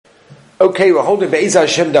Okay, we're holding Be'ezah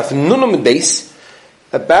Hashem Daf Nunam Beis,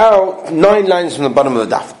 about 9 lines from the bottom of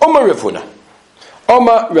the Daf. Omar Ravuna.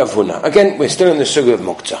 Omar Ravuna. Again, we're still in the sugar of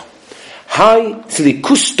Muktzah. Hai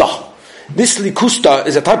Slikusta. This Slikusta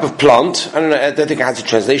is a type of plant. I don't think it has a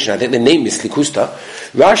translation. I think the name is Slikusta.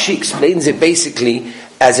 Rashi explains it basically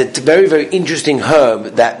as a very, very interesting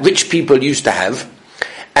herb that rich people used to have.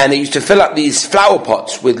 And they used to fill up these flower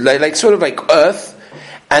pots with sort of like earth,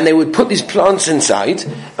 and they would put these plants inside,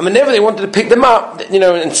 and whenever they wanted to pick them up,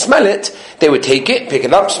 and smell it, they would take it, pick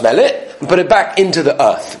it up, smell it, and put it back into the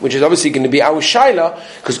earth, which is obviously going to be our shaila,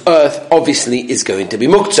 because earth obviously is going to be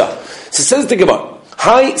muktzah. So says the Gemara,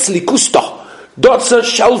 Hai slikusta, dotza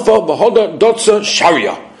shalfa behoda dotza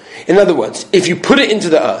sharia. In other words, if you put it into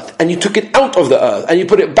the earth, and you took it out of the earth, and you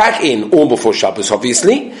put it back in, all before Shabbos,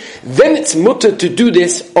 obviously, then it's mutter to do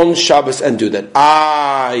this on Shabbos and do that.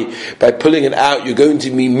 By pulling it out, you're going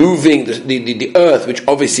to be moving the earth, which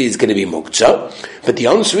obviously is going to be muktzah. But the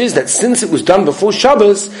answer is that since it was done before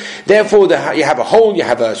Shabbos, therefore you have a hole, you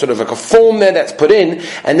have a sort of like a form there that's put in,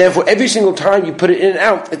 and therefore every single time you put it in and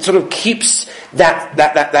out, it sort of keeps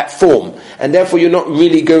that form. And therefore you're not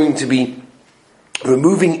really going to be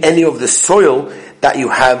removing any of the soil that you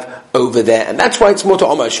have over there. And that's why it's more to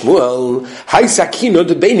Omar Shmuel.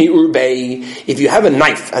 If you have a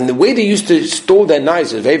knife, and the way they used to store their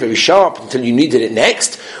knives was very, very sharp until you needed it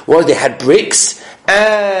next, was they had bricks,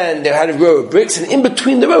 and they had a row of bricks, and in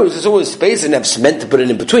between the rows there's always space, and they have cement to put it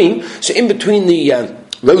in between. So in between the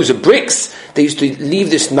rows of bricks, they used to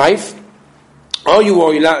leave this knife. Are you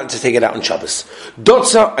allowed to take it out on Shabbos?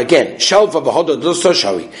 Dotza, again, shalva v'hoda dotza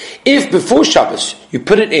shari. If before Shabbos you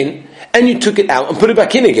put it in, and you took it out and put it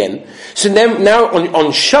back in again, so now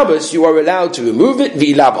on Shabbos you are allowed to remove it,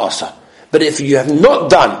 v'ilab asa. But if you have not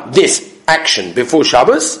done this action before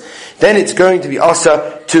Shabbos, then it's going to be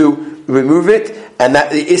asa to remove it, and that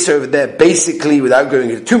the issa over there, basically, without going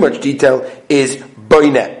into too much detail, is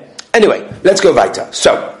boineh. Anyway, let's go weiter.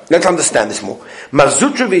 So, let's understand this more.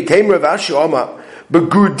 Mazutra v'iteim Rav Ashi Omar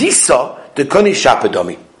begudisa the koni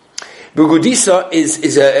shapadomi. Begudisa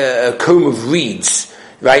is a comb of reeds,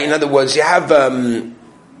 right? In other words, you have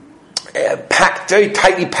very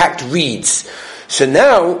tightly packed reeds. So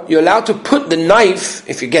now you're allowed to put the knife.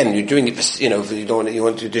 If again you're doing it, if you want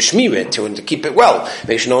to shmir it, you want to keep it well,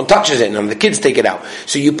 make sure no one touches it, none of the kids take it out.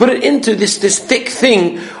 So you put it into this thick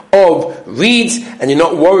thing of reeds, and you're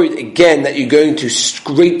not worried again that you're going to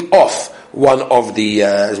scrape off one of the,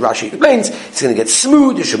 as Rashi explains, it's going to get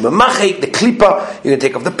smooth. You should memachek the klipa. You're going to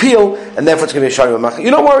take off the peel, and therefore it's going to be shari memachek.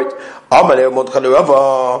 You're not worried.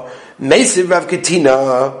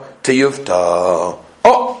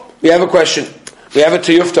 Oh, we have a question. We have a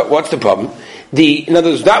tiyufta. What's the problem? In other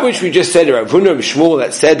words, that which we just said, Rav Huna Shmuel,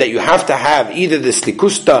 that said that you have to have either the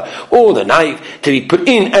slikusta or the knife to be put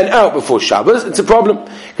in and out before Shabbos, it's a problem.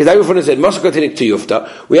 Because Rav Huna said, Masakatik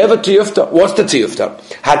tiyufta. We have a tiyufta. What's the tiyufta?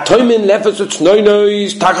 Hatoimin lefes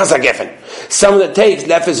utznoinois takas hagefen. Someone that takes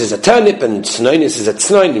lefes is a turnip and tznoinis is a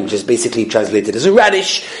tznoinim, which is basically translated as a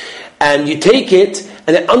radish, and you take it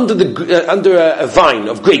and then under a vine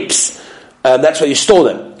of grapes. That's why you store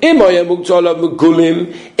them. If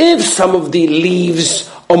some of the leaves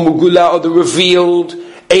or mugula are revealed,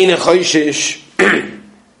 then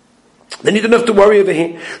you don't have to worry over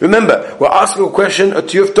here. Remember, we're asking a question, a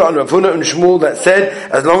tiyufta on Rav Huna and Shmuel that said,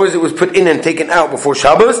 as long as it was put in and taken out before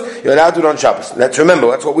Shabbos, you're allowed to do it on Shabbos. Let's remember,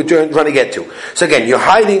 that's what we're trying to get to. So again, you're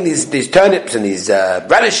hiding these turnips and these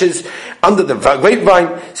radishes under the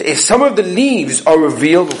grapevine. So if some of the leaves are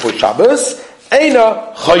revealed before Shabbos,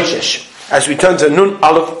 eina choishesh. As we turn to Nun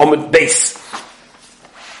Aleph Omid Base.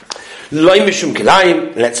 Loi Mishum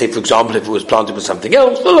Kilayim, let's say for example if it was planted with something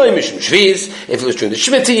else, Loi Mishum Shviz, if it was during the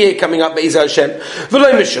Shemitah year coming up, Be'ezah Hashem,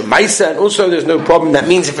 Loi Mishum Maisa, and also there's no problem, that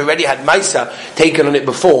means if it already had Maisa taken on it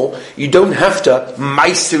before, you don't have to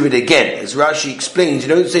Maisa it again. As Rashi explains, you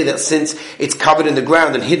don't say that since it's covered in the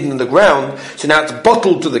ground and hidden in the ground, so now it's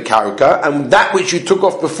bottled to the karka, and that which you took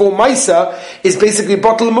off before Maisa is basically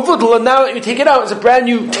bottled and mavudl, and now that you take it out, it's a brand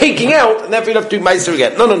new taking out, and therefore you have to do Maisa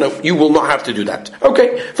again. No, you will not have to do that.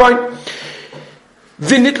 Okay, fine.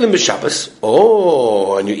 Vinitlim b'Shabbos.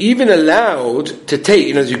 Oh, and you're even allowed to take,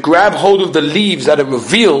 you grab hold of the leaves that are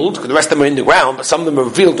revealed, because the rest of them are in the ground, but some of them are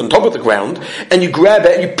revealed on top of the ground, and you grab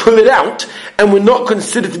it and you pull it out, and we're not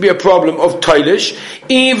considered to be a problem of toilish,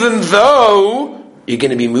 even though you're going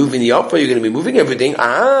to be moving the upper, you're going to be moving everything.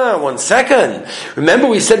 1 second. Remember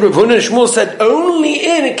we said, Rav Huna and Shmuel said, only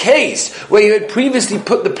in a case where you had previously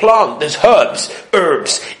put the plant, there's herbs,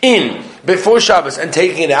 in before Shabbos and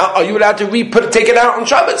taking it out, are you allowed to take it out on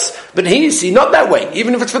Shabbos? But here you see, not that way.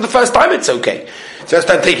 Even if it's for the first time, it's okay. First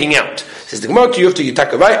time taking out. Says the Gemara to Yufta, you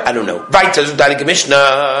take a right? I don't know. Vaita Zudali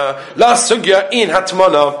Mishnah. Last sugya in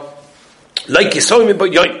Hatmana. Like you saw him in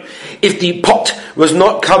Boyoim. If the pot was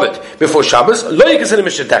not covered before Shabbos,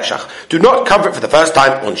 do not cover it for the first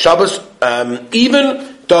time on Shabbos, even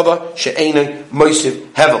Dava she'einu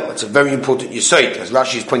moisiv hevel. That's a very important yesod, as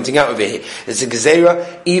Rashi is pointing out over here. It's a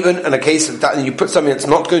gezerah, even in a case of that, and you put something that's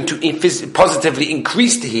not going to positively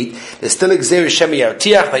increase the heat, there's still a gezerah shemi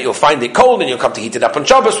yartiach, that you'll find it cold and you'll come to heat it up on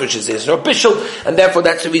Shabbos, which is no bishul, and therefore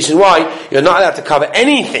that's the reason why you're not allowed to cover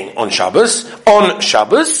anything on Shabbos,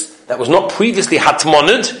 that was not previously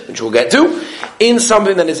hatmoned, which we'll get to, in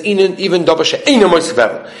something that is even davar she'einu moisiv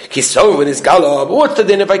hevel. Kisov is galab. What's the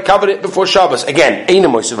din if I covered it before Shabbos? Again, einu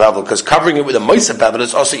moisiv hevel, because covering it with a moisiv hevel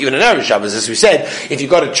is also even an Erev Shabbos. As we said, if you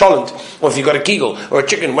got a cholent, or if you got a kegel, or a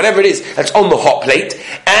chicken, whatever it is, that's on the hot plate,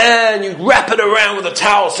 and you wrap it around with a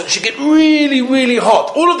towel so it should get really, really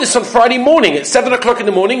hot. All of this on Friday morning at 7 o'clock in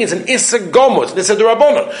the morning is an Issa Gomos, Issa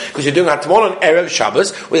D'Rabbanan, because you're doing hatmon on Erev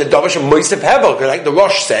Shabbos with a davar she'moisiv hevel, like the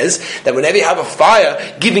Rosh says, that whenever you have a fire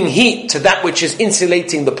giving heat to that which is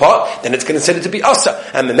insulating the pot, then it's considered to be asa.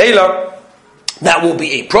 And the Mela, that will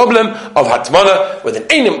be a problem of hatmana with a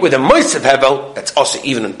moisiv hevel that's also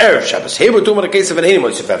even an Erev Shabbos. Here we're talking about a case of an enim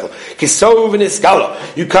moisiv hevel. Kisov in iskala.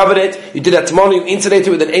 You covered it, you did hatmana, you insulated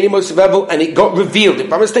it with an enim moisiv hevel, and it got revealed.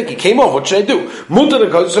 If by mistake it came off, what should I do?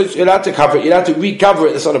 So you're allowed to cover it, you're allowed to recover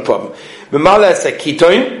it, that's not a problem.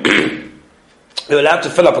 You're allowed to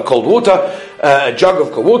fill up a cold water, a jug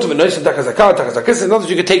of cold water, in other words,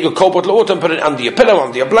 you can take your cold bottle of water and put it under your pillow,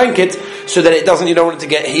 under your blanket, so that it doesn't, you don't want it to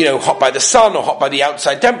get, hot by the sun or hot by the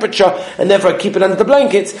outside temperature, and therefore keep it under the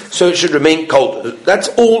blankets, so it should remain cold. That's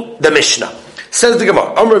all the Mishnah. Says the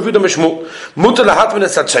Gemara,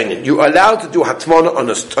 you're allowed to do hatmana on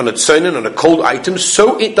a tzonin, on a cold item,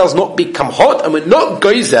 so it does not become hot, and we're not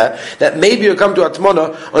geyser that maybe you come to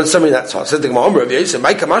hatmana on something that's hot. Says the Gemara, what's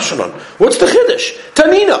the chiddush?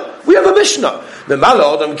 Tanina, we have a Mishnah. It says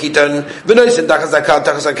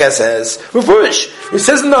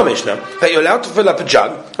in the Mishnah that you're allowed to fill up a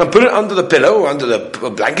jug and put it under the pillow or under the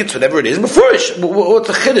blankets, whatever it is. What's the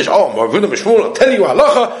chiddush? I'll tell you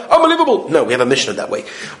halacha. Unbelievable. No, we have a Mishnah that way.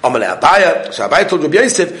 So Abai told Rabbi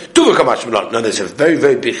Yosef, no, there's a very,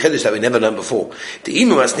 very big chiddush that we never learned before.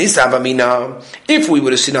 If we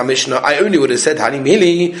would have seen our Mishnah, I only would have said,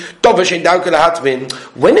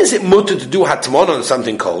 when is it mutter to do hatmon on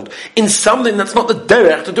something cold? In something that's not the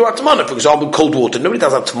derech to do hatmana. For example, cold water. Nobody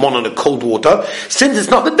does hatmana on the cold water, since it's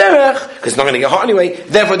not the derech, because it's not going to get hot anyway.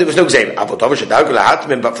 Therefore, there was no gzeira.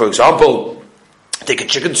 But for example, take a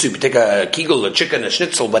chicken soup, take a kegel, a chicken, a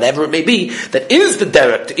schnitzel, whatever it may be, that is the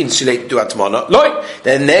derech to insulate to do hatmana.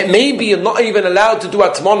 Then maybe you're not even allowed to do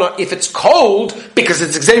hatmana if it's cold, because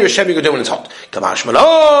it's gzeira shem you can do when it's hot. Kamash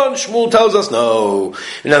Malan, Shmuel tells us no.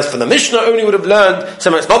 And as for the Mishnah, only would have learned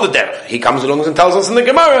something that's not the derech. He comes along and tells us in the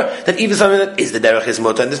Gemara that even something that is the derech is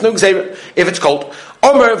mutter, and there's no gzeira if it's cold.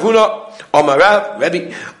 Omer Avuna, Omer Rav,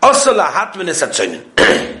 Rebbe, Asala Hatman is Hatzonin.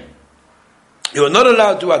 You are not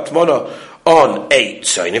allowed to do hatmana on a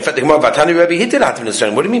tzoyin. In fact, the Gemara Vatani Rebbe, he did hatman a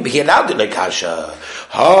tzoyin. What do you mean? But he allowed it like kasha.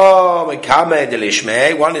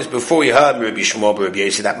 One is before you heard Rabbi Shmuel, Rabbi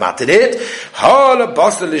Yossi, that mattered it.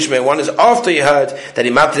 One is after you heard that he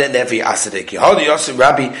mattered it, and therefore you asked it.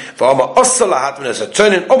 Rabbi V'Amar Asala hatman as a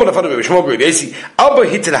tzoyin. Omar Lafadu Rabbi Shmuel, Rabbi Yossi. Abba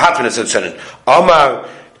hitil hatman as a tzoyin. Amar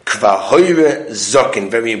Kvahoyre Zokin.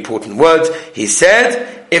 Very important words. He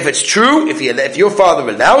said, if it's true, if your father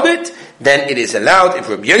allowed it, then it is allowed. If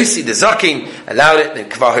Rabbi Yossi, the Zakin, allowed it, then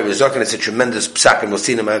Kvahoyre Zokin. It's a tremendous psak, and we'll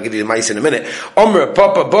see them. I'll give you the mice in a minute. Omra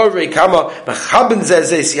Papa Borei Kama Mechaben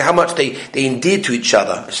Zezeh. See how much they endear to each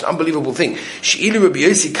other. It's an unbelievable thing. She'ilu Rabbi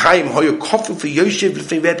Yossi Kayim Hoyo Kofu for Yoshev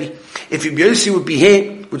L'fei Rebbe. If Rabbi Yossi would be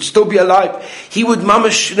here, would still be alive, he would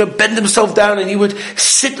mamash, bend himself down, and he would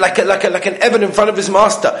sit like an Evan in front of his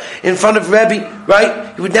master, in front of Rebbe,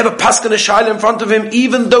 right? He would never paskin a shaila in front of him,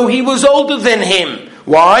 even though he was older than him.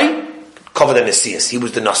 Why? Covered the Messias. He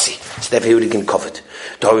was the Nasi. So therefore he would have been covered.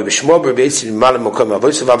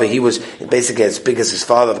 He was basically as big as his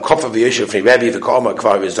father. Isn't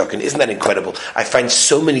that incredible? I find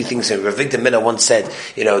so many things here. Rav Victor Miller once said,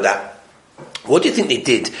 that what do you think they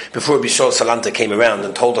did before Rabbi Shol Salanta came around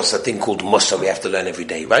and told us a thing called Musa we have to learn every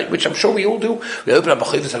day, right? Which I'm sure we all do. We open up a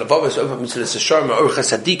Chayvus Halavavas, open up Mitzvah Sashar, Ma'orcha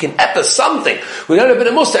Sadiq, and something. We learn a bit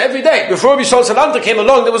of Musa every day. Before Rabbi Shol Salanta came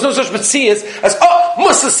along, there was no such Metzias as,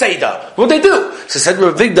 Musa Seder. What they do? So said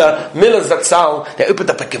Rav Vigda, Miller's Zatzal, they opened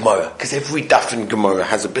up a Gemara, because every daf in Gemara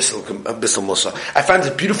has a bissel Musa. I found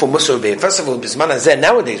a beautiful Musa over here. First of all, Bisman Hazeh,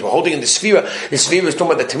 nowadays, we're holding in the Sphira. The Sphira is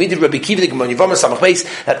talking about the Tamid Rabbi Kiva, the Gemara Yevama Samach Beis,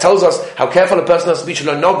 that tells us how careful a person has to be.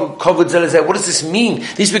 What does this mean?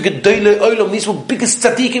 These were Gedolei Olam, these were biggest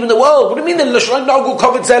tzaddikim in the world. What do you mean?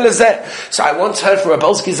 So I once heard from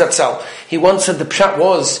Rabelski Zatzal, he once said the pshat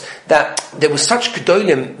was that there was such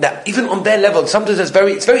gedolim that even on their level, sometimes it's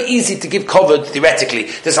very easy to give covered theoretically.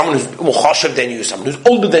 There's someone who's more chashav than you, someone who's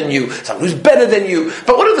older than you, someone who's better than you.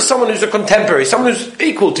 But what if someone who's a contemporary, someone who's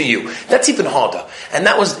equal to you? That's even harder. And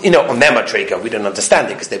that was, on their matrika, we don't understand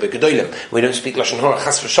it because they were gedolim. We don't speak lashon hara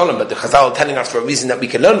chas v'shalom, but the Chazal are telling us for a reason that we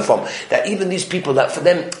can learn from, that even these people, that for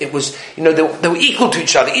them it was, they were equal to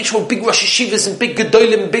each other. Each were big Rosh Yeshivas and big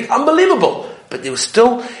gedolim, big unbelievable. But they were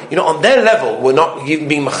still, on their level, we're not even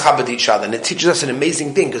being machabed each other. And it teaches us an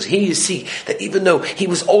amazing thing, because here you see that even though he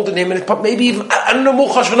was older than him, and maybe even, I don't know,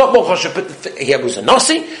 mochash or not mochash, but he was a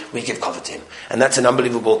nasi, we give cover to him. And that's an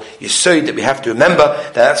unbelievable yesod that we have to remember,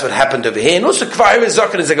 that that's what happened over here. And also, Kvar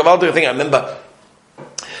Zaken is a gavaldig thing. I remember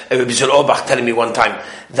Rabbi Yisrael Orbach telling me one time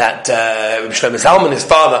that Rabbi Shlomo Zalman, his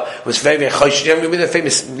father, was very, very chosh. You remember the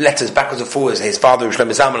famous letters backwards and forwards, his father, Rabbi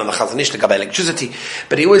Shlomo Zalman, on the Chazon Ish, about electricity.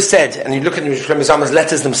 But he always said, and you look at Rabbi Shlomo Zalman's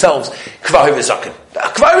letters themselves, Kvar Zaken.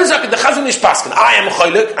 Kvar Zaken, the Chazon Ish Paskin. I am a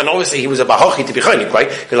choyluk, and obviously he was a bahochi to be choyluk, right?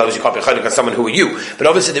 Because obviously you can't be choyluk on someone who are you. But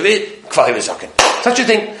obviously there is Kvar Zaken.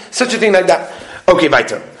 Such a thing like that. Okay,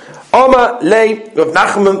 weiter. Oma lei Rav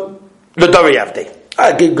Nachman l'Dori Avdei.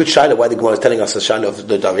 Good shayla, why the Gemara is telling us the shayla of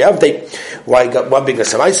the Dori Avdei, why he got one big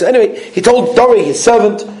Samaisa. Anyway, he told Dori, his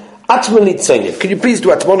servant, Atman Litzayin, can you please do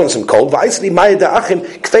Atman on some coal?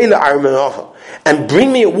 And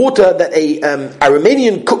bring me a water that a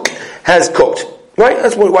Armenian cook has cooked. Right?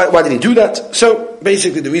 That's why did he do that? So,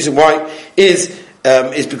 basically the reason why is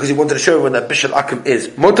because he wanted to show when that Bishul Akum is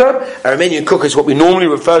mutar. Armenian cook is what we normally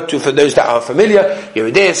refer to, for those that are familiar,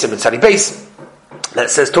 Yerideh, Simon Sadi Base, that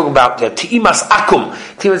says, talking about Ti'imas Akum.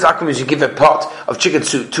 Ti'imas Akum is you give a pot of chicken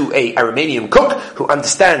soup to a Armenian cook who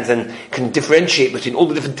understands and can differentiate between all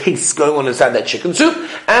the different tastes going on inside that chicken soup,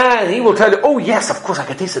 and he will tell you, oh yes, of course I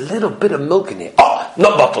can taste a little bit of milk in here. Oh,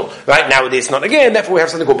 not bottle. Right, nowadays not again, therefore we have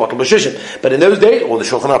something called bottle b'shushin. But in those days, all the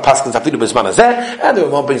Shulchan Aruch Paskins Afilu B'zman Hazeh, and the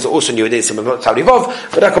Ramah brings also new days, we're not going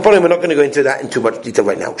to go into that in too much detail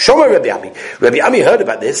right now. Shomer Rabbi Ami. Rabbi Ami heard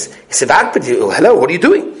about this. He said, hello, what are you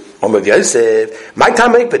doing? Rav Yosef, my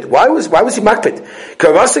time makpid. Why was he makpid?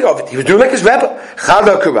 Karavasik of it. He was doing like his Rebbe.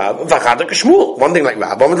 Chada Karav, Vachada Kashmul. One thing like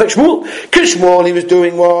Rav, one like Shmuel. Kishmul, he was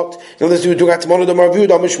doing what? He was doing Atmana the Marvud,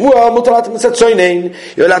 Shmuel, Mutalat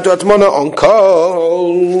Mitzatzoinen. You're allowed to Atmana on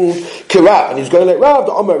Kol. Karav, and he was going like Rav,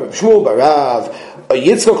 the Omer, Shmuel, Barav,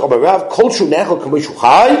 Yitzchok, Barav, Kol Shunechel, Kamishu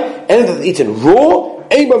Chai, anything that's eaten raw,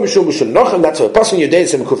 that's a person that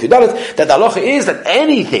the halacha is that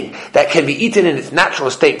anything that can be eaten in its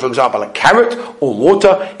natural state, for example, a carrot or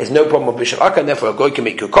water, is no problem of bishul akam, and therefore a goy can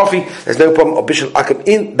make your coffee. There's no problem of bishul akam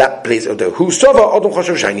in that place of dough.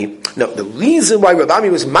 Now, the reason why Rav Ami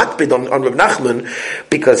was makbid on Rav Nachman,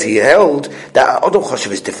 because he held that Odom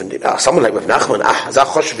Choshev is different. Someone like Rav Nachman, Zach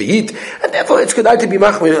Choshev Yid, and therefore it's good to be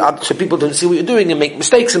makbid so people don't see what you're doing and make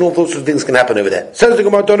mistakes, and all sorts of things can happen over there. Says the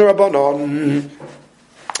Gemara, Doner Rabbanon.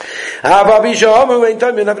 Even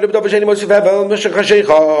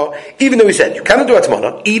though he said you cannot do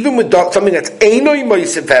atmana, even with dark, something that's einoi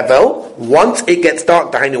moisef hevel, once it gets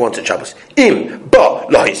dark, the once at Shabbos. If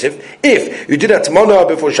you did atmana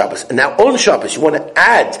before Shabbos, and now on Shabbos you want to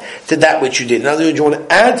add to that which you did. In other words, you want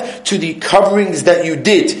to add to the coverings that you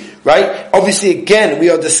did. Right? Obviously, again,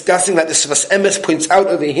 we are discussing, like the Sfas Emes points out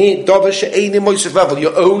over here,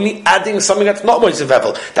 you're only adding something that's not Moisef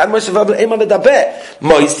Hevel. That Moisef Hevel, Eman Adaber.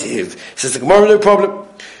 Moisef. Says the Gemara, no problem.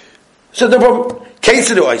 So no problem.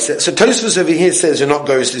 Ketzadu Oisa. So Tosfos over here says you're not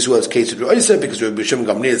going to these words Ketzadu Oisa because Rabbi Shimon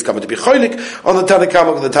Gamliel is coming to be cholik on the Tanna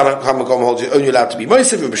Kamma. The Tanna Kamma holds you're only allowed to be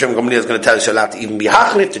Moisef. Rabbi Shimon Gamliel is going to tell us you're allowed to even be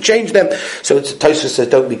Hachlif, to change them. So it's Tosfos says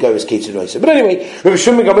don't be go as Ketzadu Oisa. But anyway, Rabbi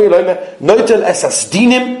Shimon Gamliel Noitel Esas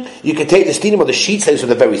Dinim. You can take the dinim or the sheets, those are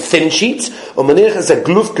the very thin sheets, or manich as a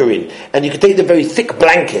glufkarin, and you can take the very thick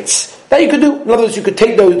blankets. That you could do. In other words, you could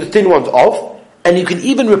take the thin ones off, and you can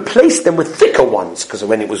even replace them with thicker ones, because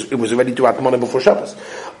when it was already to Atmana before Shabbos.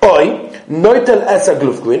 Or noitel as a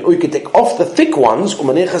glufkarin, or you can take off the thick ones, or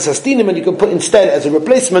manich as dinim, and you can put instead as a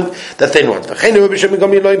replacement the thin ones. Oh, this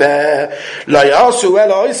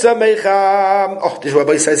is what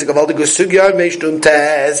Rabbi says.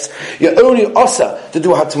 You're only osa to do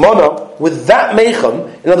hatmana with that mecham,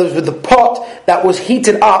 in other words, with the pot that was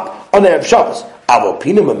heated up on Erev Shabbos.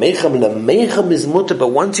 Mecham is mutter, but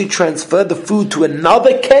once you transfer the food to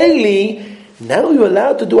another keli, now you're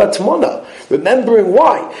allowed to do atmana. Remembering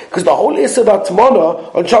why? Because the whole issue of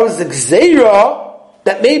atmana on Shabbos is gzeira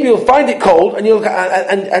that maybe you'll find it cold and you're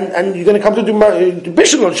going to come to do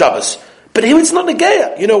bishul on Shabbos. But here it's not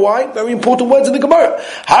Negeya. You know why? Very important words in the Gemara.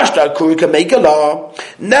 Hashtag kurika meikala.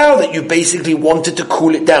 Now that you basically wanted to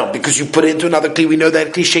cool it down because you put it into another kli, we know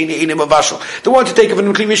that kli sheni ain't a mavashal. The one to take it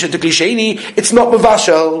from kli rishon to kli sheni, it's not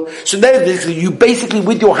mavashal. So now you basically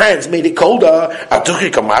with your hands made it colder. You're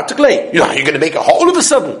going to make it hot all of a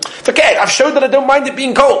sudden. Forget, I've showed that I don't mind it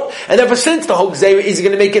being cold. And ever since the whole gzeira is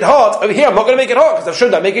going to make it hot, over here I'm not going to make it hot because I've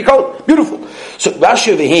showed that I make it cold. Beautiful. So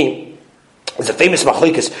Rashi over here, there's a famous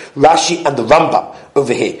machlokes, Rashi and the Rambam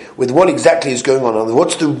over here, with what exactly is going on. And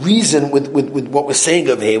what's the reason with what we're saying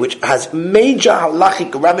over here, which has major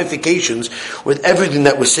halachic ramifications with everything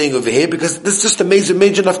that we're saying over here, because this is just a major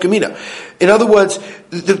nafkamina. In other words,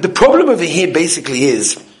 the problem over here basically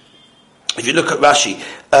is, if you look at Rashi,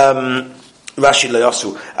 Rashi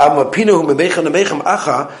layasu, pinu mebechan mebechan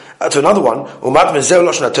acha. To another one, umat mezel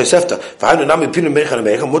loshna tosefta. V'haynu nami pinu mebechan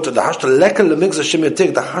mebechan muta the hashta lekel lemigza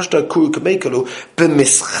shemetik the hashta kuru kemekelu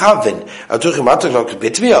b'mischaven. Atuchim atuk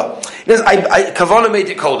b'tvia. Yes, I Kavana made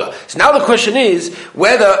it colder. So now the question is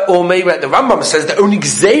whether, or maybe the Rambam says the only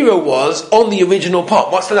gzeira was on the original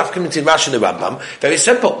pot. What's the nafkamina in Rashi and the Rambam? Very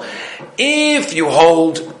simple. If you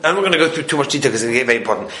hold, I'm not going to go through too much detail because it's very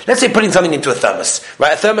important. Let's say putting something into a thermos,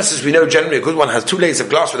 right? A thermos, as we know, generally a good one has 2 layers of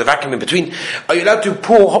glass with a vacuum in between. Are you allowed to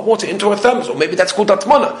pour hot water into a thermos? Or maybe that's called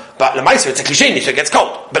atmana. But the meiser, it's a cliche, so it gets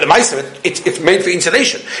cold. But the meiser, it's made for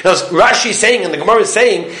insulation. Now, Rashi is saying, and the Gemara is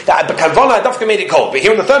saying, that the kavana Dafka made it cold. But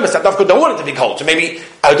here in the thermos, that Dafka don't want it to be cold. So maybe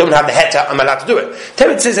I don't have the heta, I'm allowed to do it.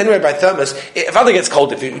 Temet says anyway by thermos, if other gets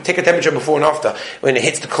cold, if you take a temperature before and after, when it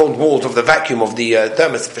hits the cold walls of the vacuum of the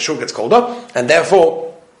thermos, it for sure gets colder, and therefore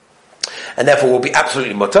will be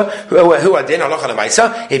absolutely mutter. Who are din halacha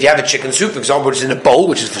lemaisa? If you have a chicken soup, for example, which is in a bowl,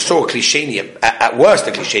 which is for sure a klisheni, at worst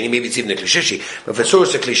a klisheni, maybe it's even a klishishi, but for sure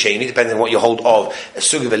it's a klisheni, depending on what you hold of a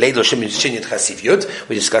sugi v'leidl shinyat chasif yud.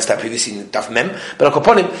 We discussed that previously in Daf Mem. But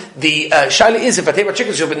upon him, the shaila is if I take my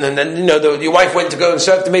chicken soup and then your wife went to go and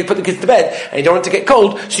serve the maid, put the kids to bed, and you don't want it to get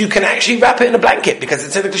cold, so you can actually wrap it in a blanket because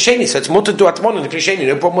it's in a klisheni, so it's mutter to atmon in a klisheni,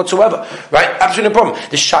 no problem whatsoever, right? Absolutely no problem.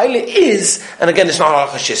 The shaila is, and again, it's not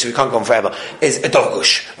halacha shis, so we can't go on forever, is a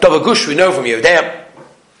dovagush. Dovagush we know from Yehuda,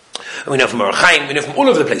 we know from Arachaim, we know from all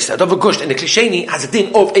over the place. That dovagush and the klisheni has a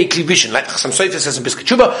din of a klivishin, like some Sofer says in Biskut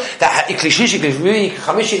Tshuva, that a klishishi,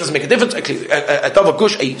 chamishi doesn't make a difference. A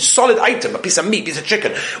dovagush, a solid item, a piece of meat, piece of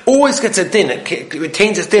chicken, always gets a din. It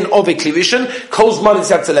retains its din of a klivishin. Calls money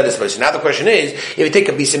to let us person. Now the question is, if you take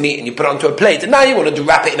a piece of meat and you put it onto a plate, and now you want to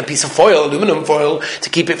wrap it in a piece of foil, aluminum foil, to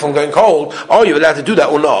keep it from going cold, are you allowed to do that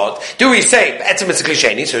or not? Do we say etzem is a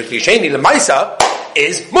klisheni? So klisheni lemaisa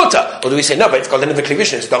is mutter, or do we say no? But it's called another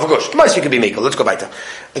klivishin. It's dovagush. You could be mekel. Let's go weiter.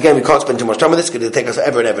 Again, we can't spend too much time on this because it'll take us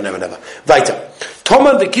ever and ever and ever and ever. Weiter.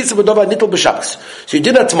 Toman v'kisa b'dova nitl b'Shabbos. So you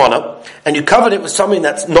did a tmana and you covered it with something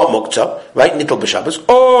that's not muktzah, right? Nitl b'Shabbos.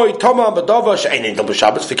 Oy, toman b'dova she'ein nitl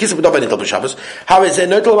b'Shabbos. V'kisa b'dova nitl b'Shabbos. How is it?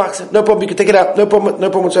 No problem. You can take it out. No problem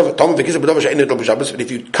whatsoever. Toman v'kisa b'dova she'ein nitl b'Shabbos. But if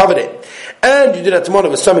you covered it and you did a tmana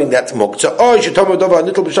with something that's muktzah, oy, she toman b'dova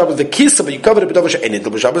nitl b'Shabbos. V'kisa, but you covered it b'dova she'ein nitl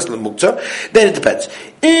b'Shabbos muktzah. Then it depends.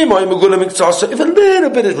 If a little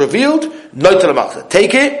bit is revealed, no telamachta.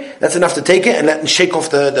 Take it, that's enough to take it, and let shake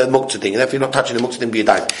off the muktzah thing. And if you're not touching the muktzah thing, be a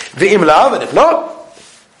dime. V'im lav, and if not,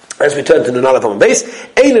 as we turn to the Nalav on base,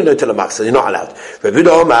 you're not allowed. You can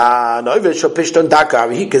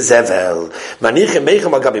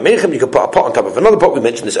put a pot on top of another pot, we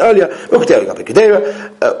mentioned this earlier.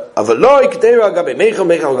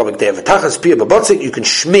 You can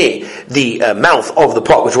smear the mouth of the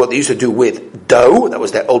pot, which is what they used to do with dough, that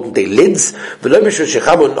was their olden day lids. Obviously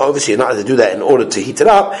you're not allowed to do that in order to heat it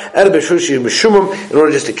up, in order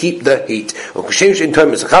just to keep the heat.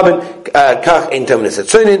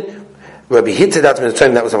 Rabbi Hitzah,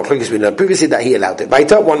 that was a machlokes we learned previously that he allowed it.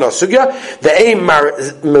 Weiter, one last sugya, the aim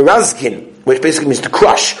marazkin, which basically means to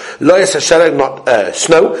crush. Lo yas hashalag, not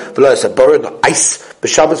snow, lo yas borod, not ice.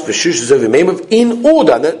 B'Shabbos v'shush zovi meimav, in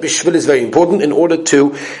order, and that b'shvil is very important, in order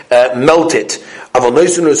to melt it. You can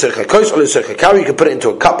put it into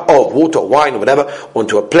a cup of water or wine or whatever,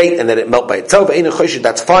 onto a plate and let it melt by itself.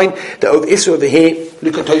 That's fine. The issue over here,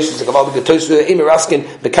 look at Tosus, the Gaval, the Tosus, the Imer asking,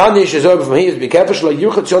 the Kandish is over from here, be careful,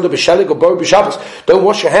 don't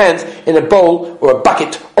wash your hands in a bowl or a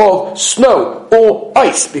bucket of snow or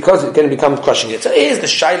ice, because it's going to become crushing it. So here's the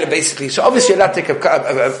shaila basically. So obviously you're allowed to take an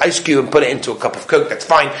ice cube and put it into a cup of Coke, that's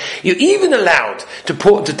fine. You're even allowed to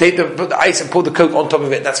take put the ice and pour the Coke on top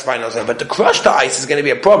of it, that's fine also. But to crush the ice is going to be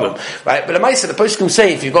a problem, right? But the person can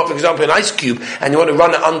say, if you've got, for example, an ice cube and you want to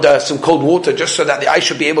run it under some cold water just so that the ice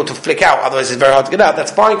should be able to flick out, otherwise it's very hard to get out,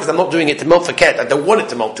 that's fine, because I'm not doing it to melt for ket, I don't want it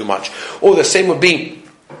to melt too much. Or the same would be,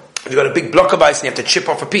 if you've got a big block of ice and you have to chip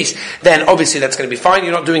off a piece, then obviously that's going to be fine.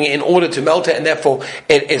 You're not doing it in order to melt it, and therefore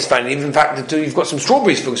it is fine. Even in fact, you've got some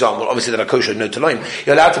strawberries, for example, obviously that are kosher, no tolaim.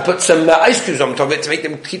 You're allowed to put some ice cubes on top of it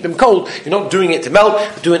to keep them cold. You're not doing it to melt.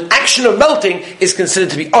 But doing action of melting is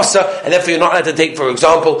considered to be osa, and therefore you're not allowed to take, for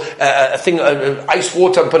example, a thing of ice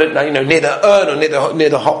water and put it, near the urn or near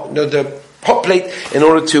the hot plate in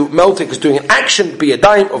order to melt it, because doing an action, be a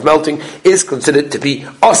dime of melting, is considered to be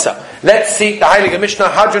asa. Let's see the Heilige Mishnah,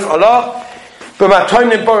 Hadron Allah. Let's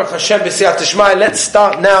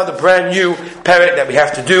start now the brand new perek that we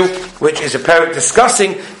have to do, which is a perek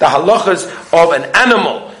discussing the halachas of an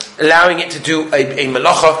animal, allowing it to do a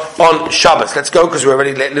melacha on Shabbos. Let's go, because we're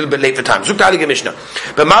already a little bit late for time. Zuk the Heilige Mishnah.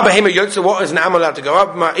 But ma behema yotza, what is an animal allowed to go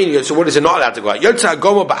out? Ma in yotza, what is it not allowed to go out? Yotza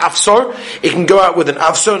agoma ba'afsor, it can go out with an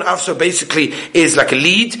afsor. An afsor basically is like a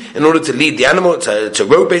lead, in order to lead the animal. It's a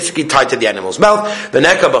rope basically tied to the animal's mouth.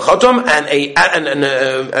 V'neka b'chotom, and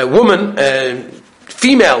a woman,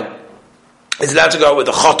 female, is allowed to go out with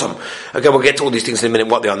a chotom. Okay, we'll get to all these things in a minute,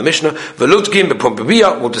 what they are in the Mishnah. V'lutgim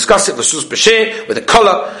b'pompebiyah, we'll discuss it. V'sus b'sher, with a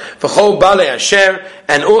collar. V'chol bale asher,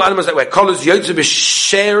 and all animals that wear collars, yotze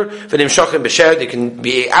b'sher, v'nimshachim b'sher, they can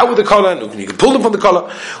be out with the collar, and you can pull them from the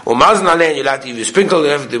collar. Or mazan alein, you're allowed to use sprinkle,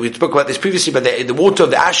 we spoke about this previously, but the water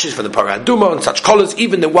of the ashes from the paraduma on such collars,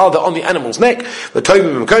 even while they're on the animal's neck.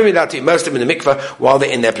 V'toivim b'mkoim, you're allowed to immerse them in the mikveh while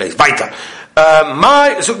they're in their place. Vaita.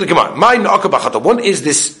 My na'aka b'chatam, what is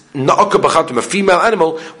this na'aka b'chatam, a female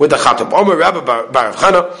animal with a chatam? Omer Rabbi Bar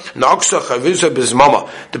Avchana, na'aksa chaviza b'zmama,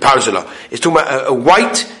 the parzula. It's talking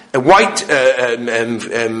about a white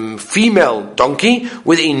female donkey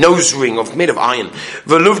with a nose ring made of iron.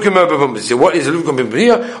 What is a luvgim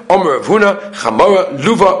b'b'hiyah? Omer Avhuna, chamora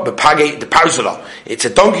luva b'page, the parzula. It's a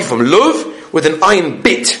donkey from Luv with an iron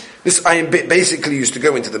bit. This iron bit basically used to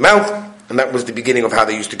go into the mouth, and that was the beginning of how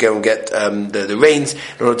they used to go and get the reins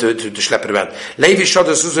in order to schlep it around. Levi so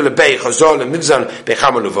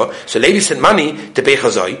Levi sent money to Bei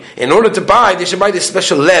Chazai. In order to buy, they should buy this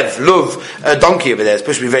special luv donkey over there. It's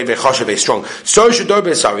supposed to be very, very choshev, very strong. So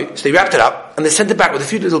they wrapped it up and they sent it back with a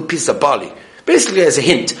few little pieces of barley, basically as a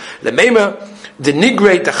hint. The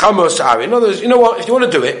nigrate, the chamos are. In other words, you know what? If you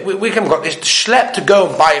want to do it, we can got this schlep to go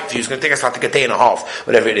and buy it for you. It's going to take us like a day and a half,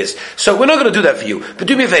 whatever it is. So we're not going to do that for you. But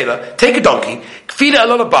do me a favor, take a donkey, feed it a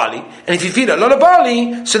lot of barley, and if you feed it a lot of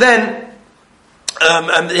barley, so then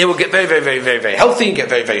they will get very, very, very, very, very healthy, get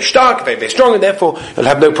very, very stark, very, very strong, and therefore you'll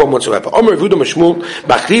have no problem whatsoever.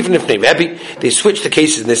 They switch the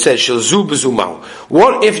cases and they said,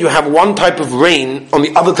 what if you have one type of rein on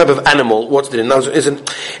the other type of animal? What's the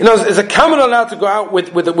is a camel allowed to go out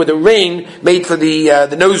with a rein made for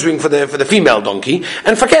the nose ring for the female donkey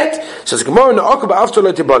and forget? Says Gemara, no, I'm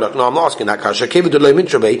not asking that kasha.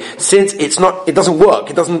 Since it doesn't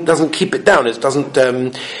work, it doesn't keep it down, it doesn't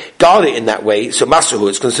guard it in that way. So Masahu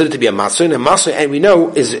is considered to be a Masu, and a Masu, and we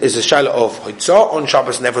know, is a Shaila of Hoitzah on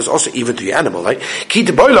Shabbos, and therefore is also even to your animal, right? Ki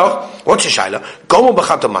te boilach, what's a Shaila? Gomo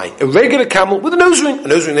b'chatamai, a regular camel with a nose ring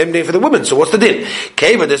named for the woman, so what's the din?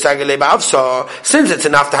 Keva desagale ba'avsa, since it's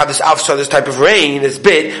enough to have this avsa, this type of rain, this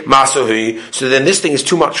bit, Masahu, so then this thing is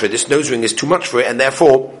too much for it, this nose ring is too much for it, and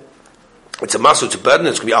therefore, it's a masu, it's a burden,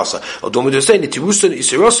 it's going to be asa.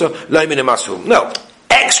 No.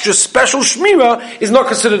 Extra special shmira is not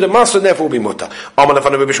considered a masa, and therefore will be muta.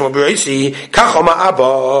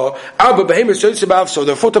 So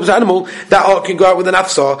there are 4 types of animal that can go out with an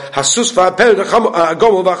afsa. Hasusfa, a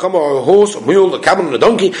gomel, a horse, a mule, a camel, and a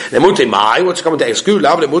donkey. What's coming to exclude?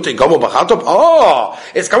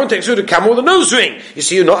 It's coming to exclude a camel with a nose ring. You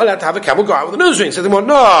see, you're not allowed to have a camel go out with a nose ring. So they want,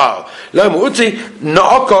 no. It's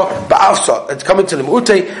coming to the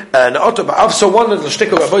mu'ute, na'ata ba'afsa, one little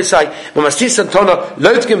shtick of Rabbi Sai,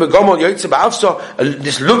 this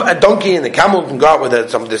luv a donkey and the camel can go out with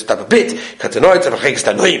some of this type of bit.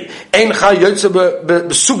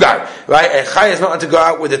 Right? A chay is not allowed to go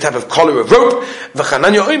out with a type of collar of rope. Not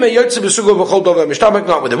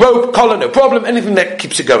with a rope, collar, no problem. Anything that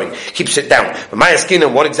keeps it going, keeps it down. But my skin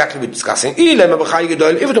and what exactly we're discussing. If we're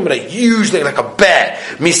talking about a huge thing like a bear,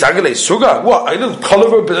 what? A little collar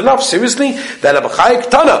rope is enough? Seriously? Then we're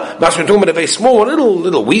talking about a very small one,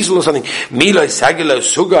 little weasel or something.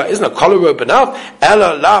 suga, isn't a collar rope enough?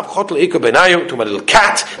 Ella lav chotl ikka benayu, to my little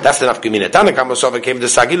cat. That's enough. Gemina Tanakh Masova came to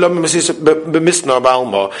Sagi lo b'misnor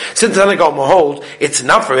balmo. Since Tanakh hold, it's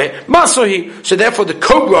enough for it. Masohi. So therefore, the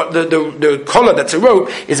cobra, the collar that's a rope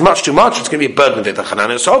is much too much. It's going to be a burden of it.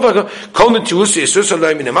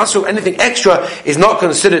 Anything extra is not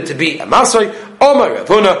considered to be a masoi. Omar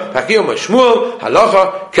Ravuna, Hakiyom Shmuel,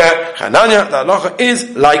 Halacha ke Chananya. The halacha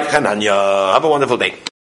is like Chananya. Have a wonderful day.